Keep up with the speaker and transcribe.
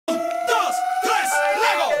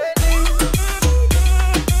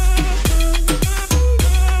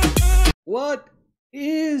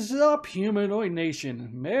Is up, Humanoid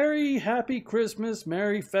Nation? Merry, happy Christmas,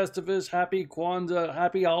 Merry Festivus, Happy Kwanzaa,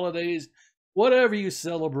 Happy Holidays, whatever you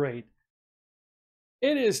celebrate.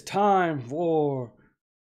 It is time for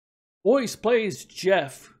Voiceplay's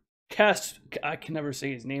Geoff I can never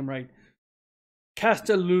say his name right.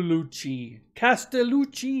 Castellucci.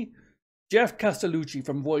 Geoff Castellucci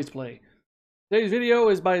from Voiceplay. Today's video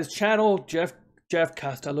is by his channel, Geoff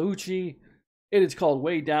Castellucci. It is called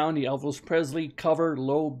Way Down, the Elvis Presley cover,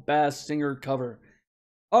 low bass singer cover.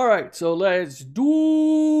 Alright, so let's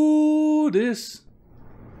do this.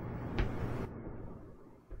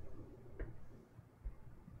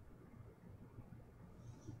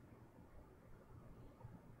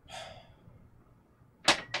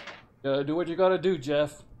 Gotta do what you gotta do,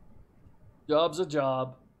 Geoff. Job's a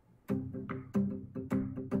job.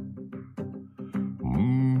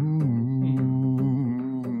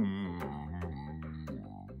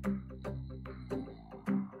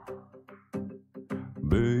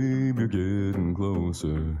 Babe, you're getting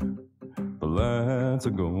closer. The lights are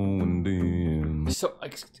going dim. So,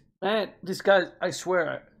 man, this guy, I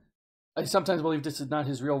swear, I sometimes believe this is not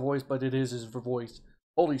his real voice, but it is his voice.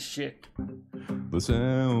 Holy shit. The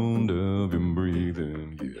sound of him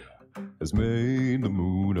breathing, yeah, has made the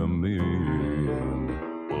mood I'm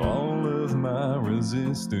in. Well, all of my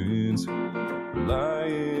resistance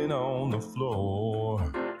lying on the floor.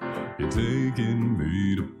 You're taking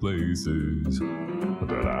me to places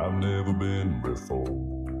that I've never been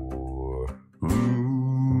before.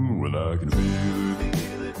 Ooh, when I can feel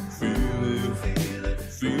it, feel it, feel it,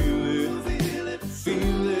 feel it,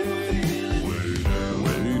 feel it.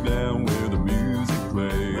 Way down where the music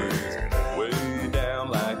plays. Way down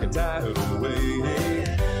like a tidal wave.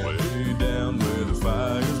 Way down where the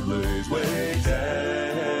fires blaze. Way down.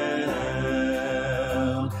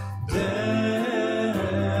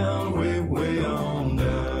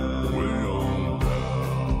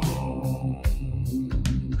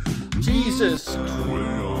 Jesus.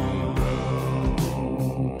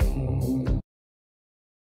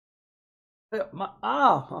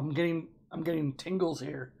 I'm getting tingles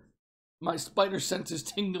here. My spider sense is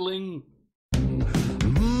tingling.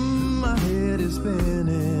 My head is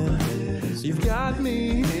spinning. You've got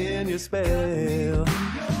me in your spell.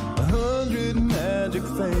 100 magic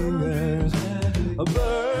fingers, a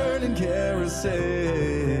burning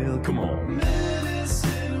carousel. Come on.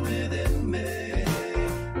 Medicine within me,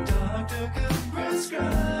 doctor could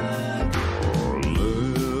prescribe. Our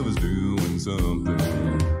love is doing something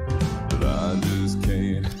that I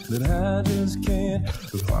just can't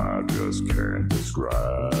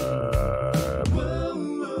describe.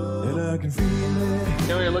 And I can feel it.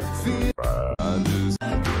 Can we look? Our love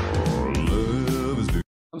is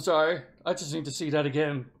I'm sorry. I just need to see that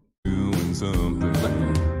again. doing something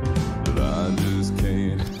that I just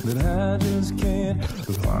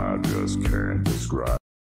can't describe.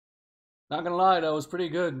 Not gonna lie, that was pretty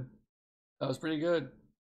good. That was pretty good.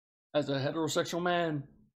 As a heterosexual man,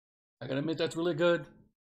 I gotta admit that's really good.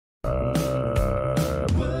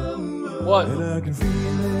 What? And I can feel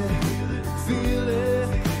it, feel it,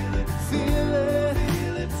 feel it,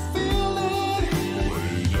 feel it.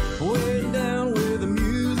 Way down where the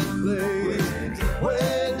music plays.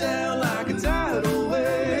 Way down like a tidal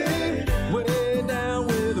wave. Way down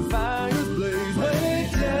where the fires blaze. Way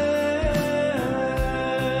down,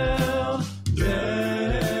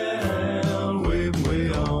 way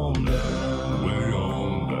on down, way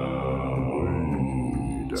on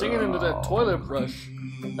down. Singing into that toilet brush.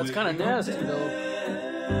 That's kind of nasty, though.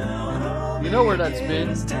 You know where that's been.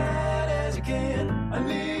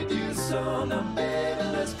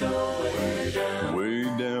 Way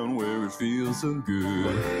down where it feels so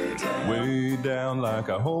good. Way down like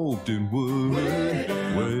I hoped it would.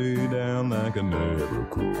 Way down like I never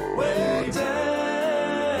could. Way down,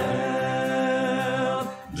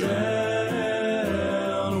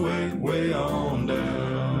 way on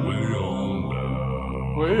down, way on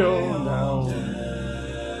down, Way on down.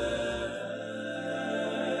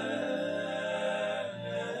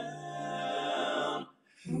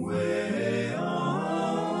 way on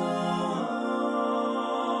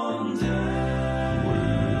down.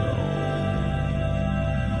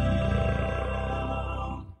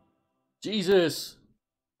 Jesus.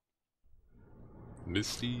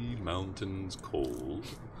 Misty Mountains Cold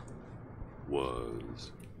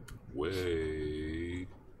was way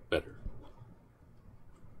better.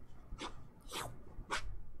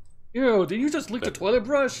 Ew, did you just lick the toilet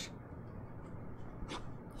brush?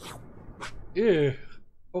 Ew.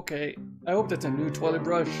 Okay, I hope that's a new toilet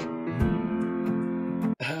brush.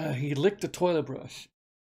 He licked the toilet brush.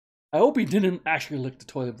 I hope he didn't actually lick the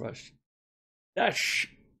toilet brush. That's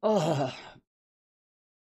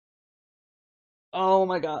oh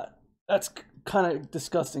my god, that's kind of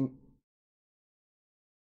disgusting.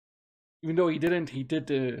 Even though he didn't, he did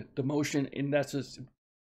the motion, and that's just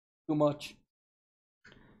too much.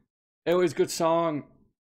 Anyways, good song.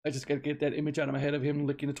 I just gotta get that image out of my head of him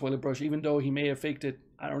licking the toilet brush, even though he may have faked it.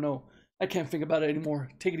 I don't know. I can't think about it anymore.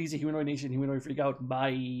 Take it easy, Humanoid Nation. Humanoid Freak out.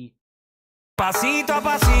 Bye. Pasito a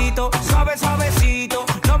pasito, suave suavecito,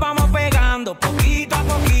 nos vamos pegando poquito a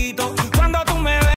poquito. Cuando tú me ves